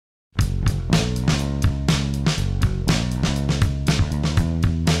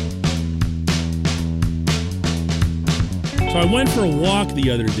So I went for a walk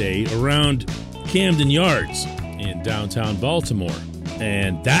the other day around Camden Yards in downtown Baltimore.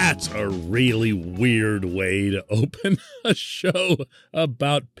 And that's a really weird way to open a show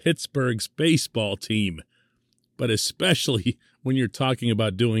about Pittsburgh's baseball team. But especially when you're talking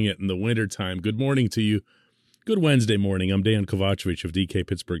about doing it in the wintertime. Good morning to you. Good Wednesday morning. I'm Dan Kovacevic of DK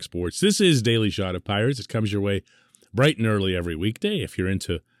Pittsburgh Sports. This is Daily Shot of Pirates. It comes your way bright and early every weekday. If you're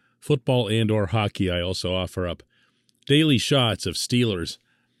into football and or hockey, I also offer up daily shots of Steelers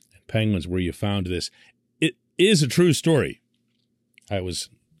and Penguins where you found this. It is a true story. I was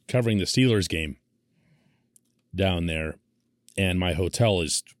covering the Steelers game down there, and my hotel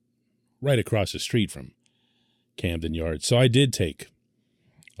is right across the street from Camden Yards. So I did take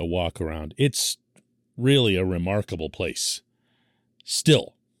a walk around. It's really a remarkable place.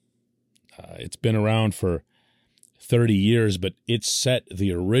 Still, it's been around for 30 years, but it set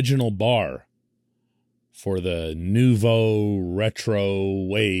the original bar for the nouveau retro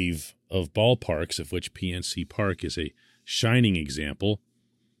wave of ballparks, of which PNC Park is a shining example.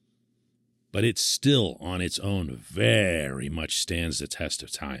 But it still, on its own, very much stands the test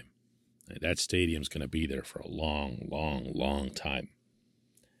of time. That stadium's going to be there for a long, long, long time.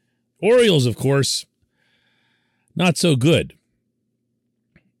 Orioles, of course, not so good.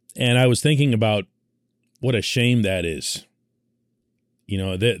 And I was thinking about what a shame that is. You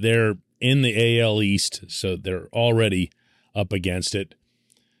know, they're in the AL East, so they're already up against it.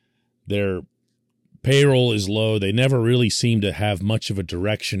 Their payroll is low. They never really seem to have much of a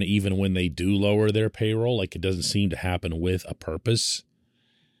direction, even when they do lower their payroll. Like, it doesn't seem to happen with a purpose.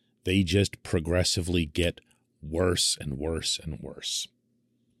 They just progressively get worse and worse and worse.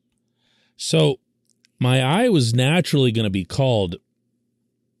 So my eye was naturally going to be called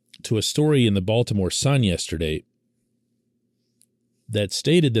to a story in the Baltimore Sun yesterday that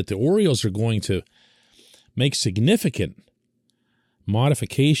stated that the Orioles are going to make significant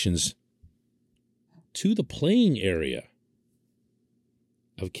modifications to the playing area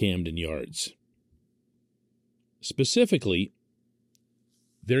of Camden Yards. Specifically,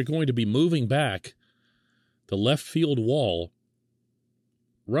 they're going to be moving back the left field wall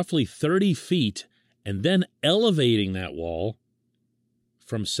roughly 30 feet and then elevating that wall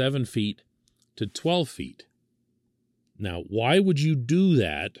from 7 feet to 12 feet. Now, why would you do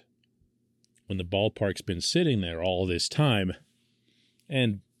that when the ballpark's been sitting there all this time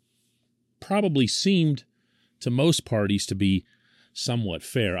and probably seemed to most parties to be somewhat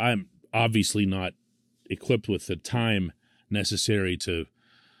fair? I'm obviously not equipped with the time necessary to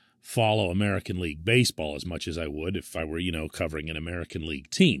follow American League baseball as much as I would if I were, covering an American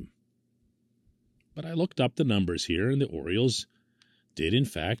League team. But I looked up the numbers here, and the Orioles did, in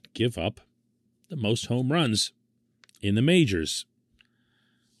fact, give up the most home runs in the majors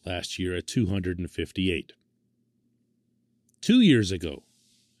last year at 258. 2 years ago,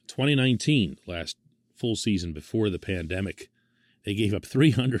 2019, last full season before the pandemic, they gave up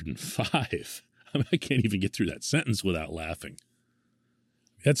 305. I can't even get through that sentence without laughing.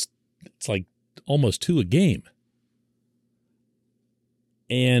 It's like almost 2 a game.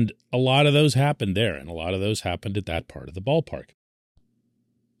 And a lot of those happened there, and a lot of those happened at that part of the ballpark.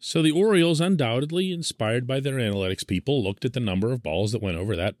 So the Orioles, undoubtedly inspired by their analytics people, looked at the number of balls that went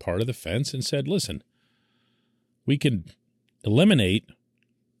over that part of the fence and said, listen, we can eliminate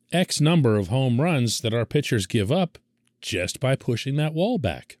X number of home runs that our pitchers give up just by pushing that wall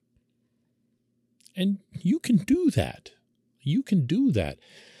back. And you can do that. You can do that.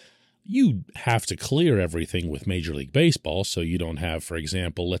 You have to clear everything with Major League Baseball so you don't have, for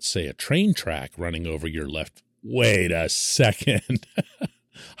example, let's say a train track running over your left. Wait a second.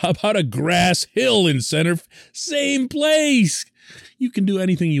 How about a grass hill in center? Same place. You can do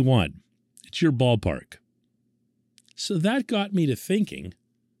anything you want. It's your ballpark. So that got me to thinking,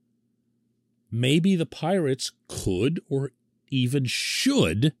 maybe the Pirates could or even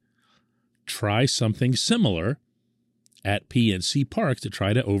should try something similar at PNC Park to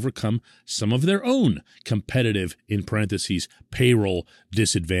try to overcome some of their own competitive, in parentheses, payroll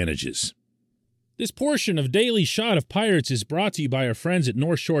disadvantages. This portion of Daily Shot of Pirates is brought to you by our friends at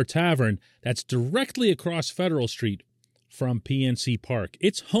North Shore Tavern. That's directly across Federal Street from PNC Park.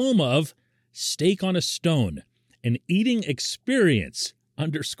 It's home of Steak on a Stone, an eating experience,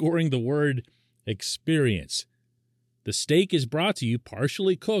 underscoring the word experience. The steak is brought to you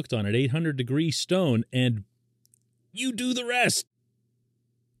partially cooked on an 800-degree stone, and you do the rest.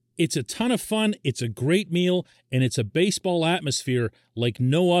 It's a ton of fun, it's a great meal, and it's a baseball atmosphere like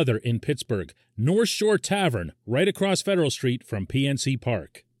no other in Pittsburgh. North Shore Tavern, right across Federal Street from PNC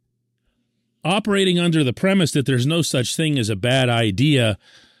Park. Operating under the premise that there's no such thing as a bad idea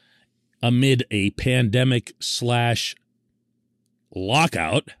amid a pandemic /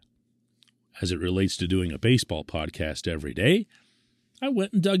 lockout as it relates to doing a baseball podcast every day, I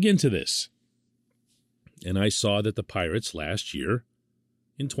went and dug into this. And I saw that the Pirates last year,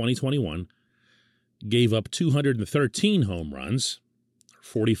 in 2021, gave up 213 home runs,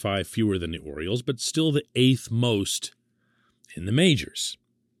 45 fewer than the Orioles, but still the 8th most in the majors.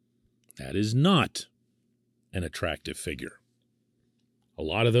 That is not an attractive figure. A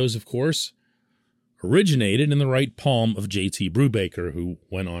lot of those, of course, originated in the right palm of J.T. Brubaker, who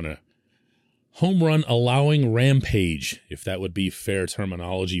went on a home run allowing rampage, if that would be fair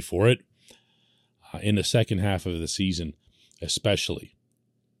terminology for it, in the second half of the season especially.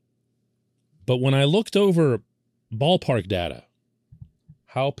 But when I looked over ballpark data,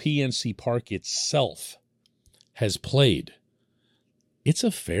 how PNC Park itself has played, it's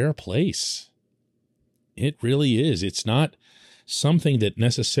a fair place. It really is. It's not something that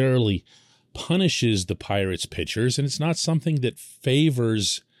necessarily punishes the Pirates pitchers, and it's not something that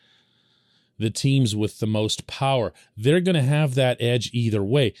favors the teams with the most power. They're going to have that edge either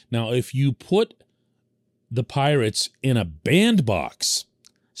way. Now, if you put the Pirates in a bandbox,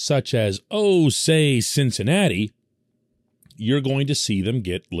 such as, say, Cincinnati, you're going to see them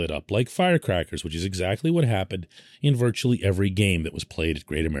get lit up like firecrackers, which is exactly what happened in virtually every game that was played at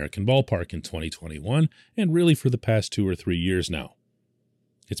Great American Ballpark in 2021, and really for the past 2 or 3 years now.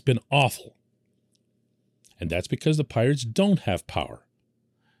 It's been awful. And that's because the Pirates don't have power.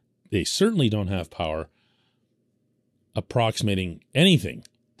 They certainly don't have power approximating anything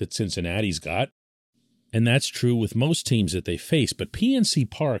that Cincinnati's got. And that's true with most teams that they face. But PNC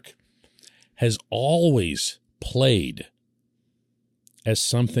Park has always played as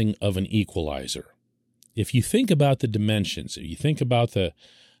something of an equalizer. If you think about the dimensions, if you think about the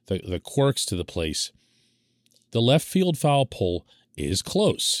quirks to the place, the left field foul pole is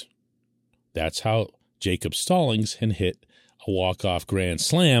close. That's how Jacob Stallings can hit a walk-off grand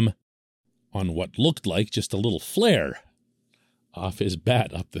slam on what looked like just a little flare off his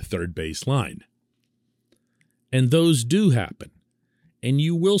bat up the third base line. And those do happen. And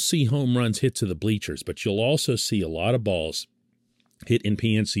you will see home runs hit to the bleachers, but you'll also see a lot of balls hit in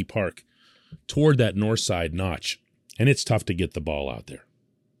PNC Park toward that north side notch. And it's tough to get the ball out there.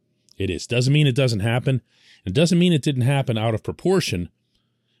 It is. Doesn't mean it doesn't happen. It doesn't mean it didn't happen out of proportion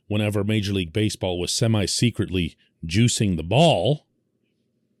whenever Major League Baseball was semi-secretly juicing the ball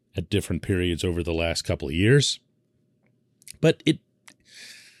at different periods over the last couple of years. But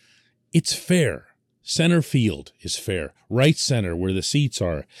it's fair. Center field is fair. Right center, where the seats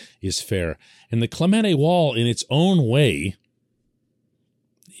are, is fair. And the Clemente Wall, in its own way,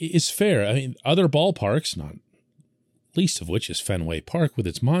 is fair. I mean, other ballparks, not least of which is Fenway Park with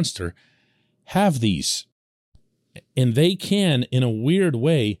its monster, have these. And they can, in a weird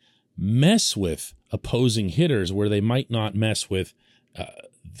way, mess with opposing hitters where they might not mess with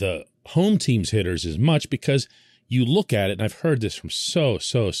the home team's hitters as much, because you look at it, and I've heard this from so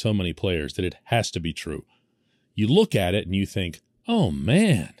many players that it has to be true. You look at it and you think, oh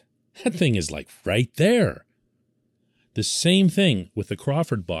man, that thing is like right there. The same thing with the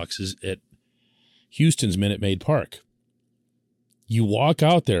Crawford boxes at Houston's Minute Maid Park. You walk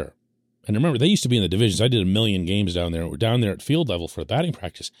out there, and remember, they used to be in the divisions. I did 1 million games down there. We're down there at field level for batting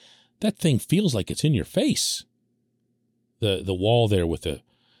practice. That thing feels like it's in your face. The wall there with the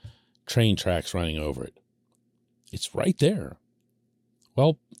train tracks running over it. It's right there.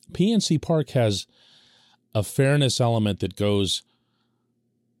 Well, PNC Park has a fairness element that goes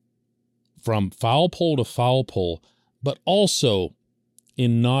from foul pole to foul pole, but also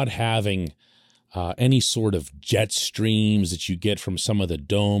in not having any sort of jet streams that you get from some of the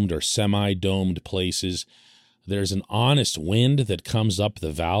domed or semi-domed places. There's an honest wind that comes up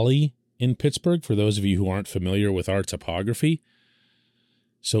the valley in Pittsburgh, for those of you who aren't familiar with our topography.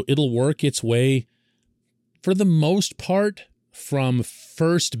 So it'll work its way, for the most part, from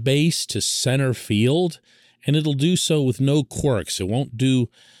first base to center field, and it'll do so with no quirks. It won't do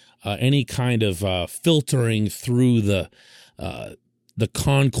any kind of filtering through the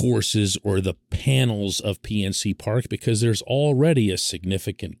concourses or the panels of PNC Park, because there's already a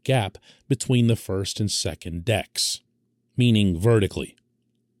significant gap between the first and second decks, meaning vertically.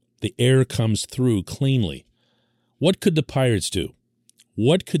 The air comes through cleanly. What could the Pirates do?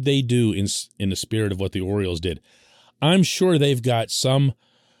 What could they do in the spirit of what the Orioles did? I'm sure they've got some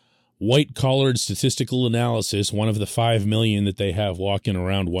white-collared statistical analysis, one of the 5 million that they have walking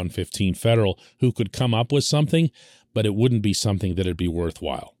around 115 Federal, who could come up with something, but it wouldn't be something that would be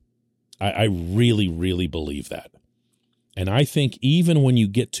worthwhile. I really, really believe that. And I think even when you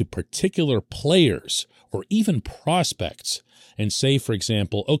get to particular players or even prospects and say, for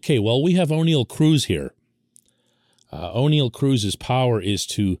example, okay, well, we have O'Neill Cruz here. O'Neill Cruz's power is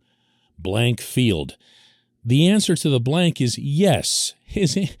to blank field. The answer to the blank is yes.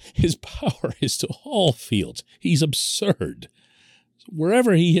 His power is to all fields. He's absurd.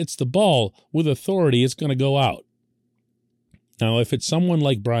 Wherever he hits the ball with authority, it's going to go out. Now, if it's someone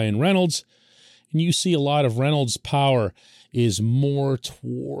like Brian Reynolds, and you see a lot of Reynolds' power is more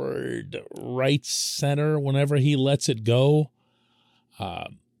toward right center whenever he lets it go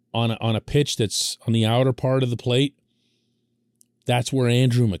on a pitch that's on the outer part of the plate. That's where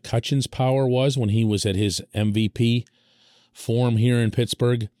Andrew McCutchen's power was when he was at his MVP form here in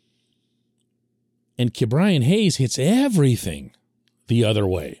Pittsburgh. And Ke'Bryan Hayes hits everything the other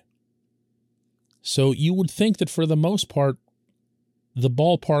way. So you would think that for the most part, the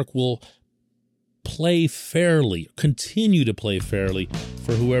ballpark will play fairly, continue to play fairly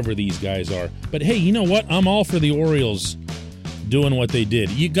for whoever these guys are. But hey, you know what? I'm all for the Orioles doing what they did.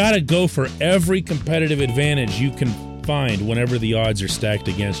 You got to go for every competitive advantage you can find whenever the odds are stacked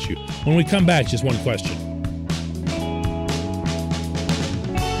against you. When we come back, just one question.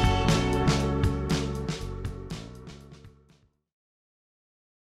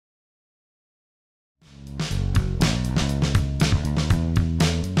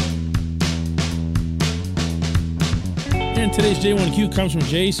 And today's J1Q comes from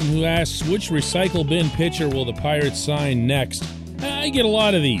Jason, who asks, which recycle bin pitcher will the Pirates sign next? I get a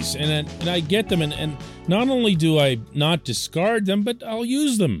lot of these, and I get them, and not only do I not discard them, but I'll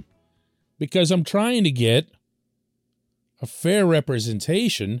use them because I'm trying to get a fair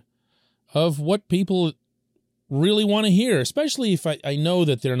representation of what people really want to hear, especially if I know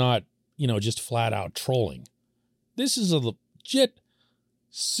that they're not, just flat out trolling. This is a legit,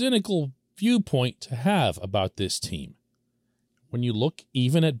 cynical viewpoint to have about this team. When you look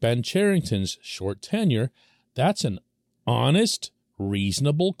even at Ben Cherington's short tenure, that's an honest,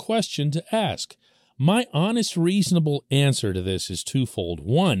 reasonable question to ask. My honest, reasonable answer to this is twofold.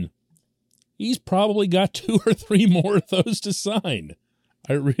 One, he's probably got 2 or 3 more of those to sign.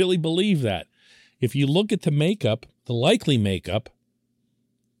 I really believe that. If you look at the makeup, the likely makeup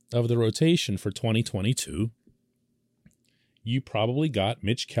of the rotation for 2022, you probably got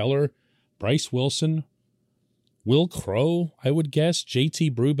Mitch Keller, Bryce Wilson, Will Crowe, I would guess,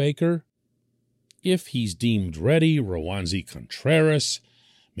 JT Brubaker, if he's deemed ready, Roansy Contreras,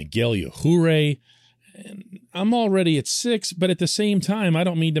 Miguel Yajure. And I'm already at 6, but at the same time, I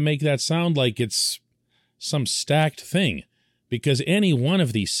don't mean to make that sound like it's some stacked thing, because any one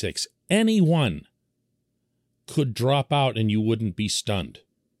of these 6, any one, could drop out and you wouldn't be stunned.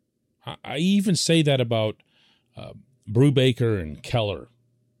 I even say that about Brubaker and Keller.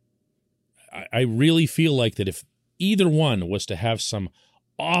 I really feel like that if either one was to have some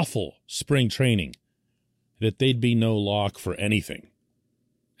awful spring training, that they'd be no lock for anything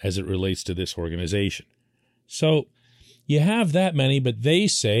as it relates to this organization. So you have that many, but they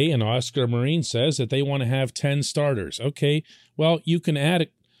say, and Oscar Marine says, that they want to have 10 starters. Okay, well, you can add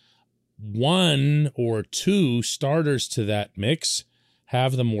 1 or 2 starters to that mix,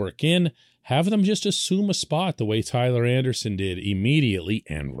 have them work in, have them just assume a spot the way Tyler Anderson did immediately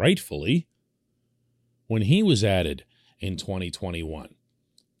and rightfully when he was added in 2021.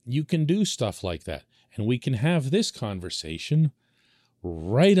 You can do stuff like that, and we can have this conversation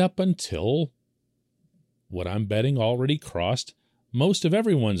right up until what I'm betting already crossed most of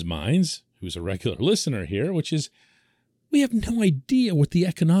everyone's minds who's a regular listener here, which is we have no idea what the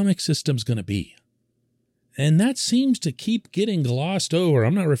economic system's going to be. And that seems to keep getting glossed over.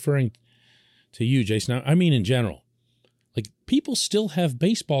 I'm not referring to you, Jason. I mean in general. Like, people still have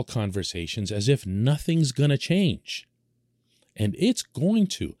baseball conversations as if nothing's going to change. And it's going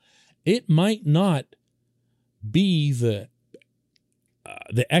to. It might not be the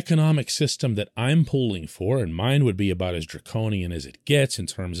economic system that I'm pulling for, and mine would be about as draconian as it gets in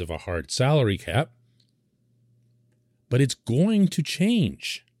terms of a hard salary cap. But it's going to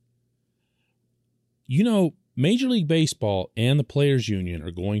change. Major League Baseball and the Players Union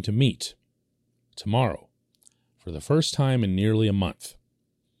are going to meet tomorrow for the first time in nearly a month.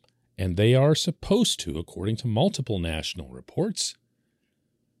 And they are supposed to, according to multiple national reports,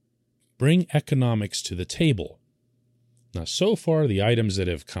 bring economics to the table. Now, so far, the items that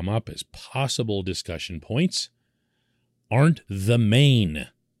have come up as possible discussion points aren't the main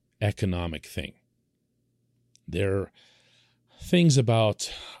economic thing. They're things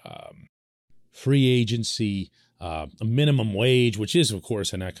about free agency, a minimum wage, which is, of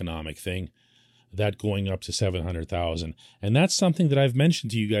course, an economic thing, that going up to $700,000. And that's something that I've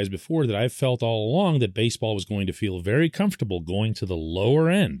mentioned to you guys before, that I've felt all along that baseball was going to feel very comfortable going to the lower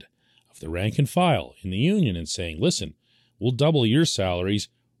end of the rank and file in the union and saying, listen, we'll double your salaries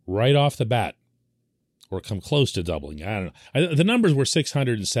right off the bat. or come close to doubling. I don't know. The numbers were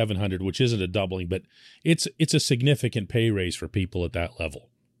 600 and 700, which isn't a doubling, but it's a significant pay raise for people at that level.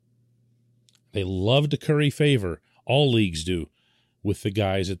 They love to curry favor, all leagues do, with the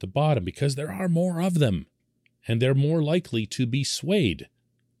guys at the bottom because there are more of them, and they're more likely to be swayed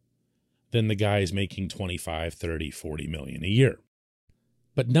than the guys making 25, 30, 40 million a year.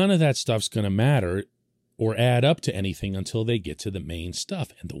 But none of that stuff's going to matter or add up to anything until they get to the main stuff.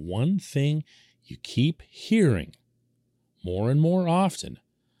 And the one thing you keep hearing more and more often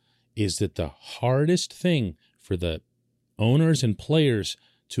is that the hardest thing for the owners and players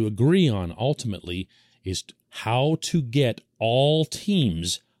to agree on ultimately is how to get all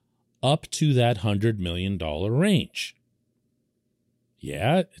teams up to that $100 million range.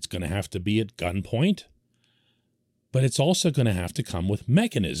 Yeah, it's going to have to be at gunpoint, but it's also going to have to come with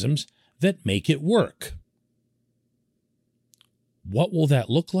mechanisms that make it work. What will that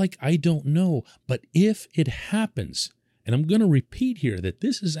look like? I don't know. But if it happens, and I'm going to repeat here that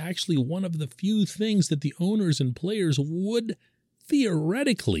this is actually one of the few things that the owners and players would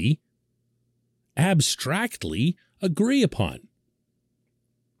theoretically, abstractly agree upon.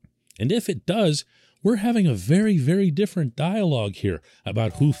 And if it does, we're having a very, very different dialogue here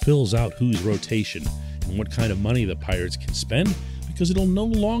about who fills out whose rotation and what kind of money the Pirates can spend, because it'll no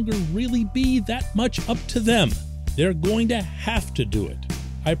longer really be that much up to them. They're going to have to do it.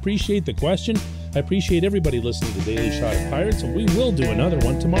 I appreciate the question. I appreciate everybody listening to Daily Shot of Pirates, and we will do another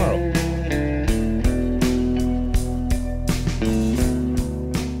one tomorrow.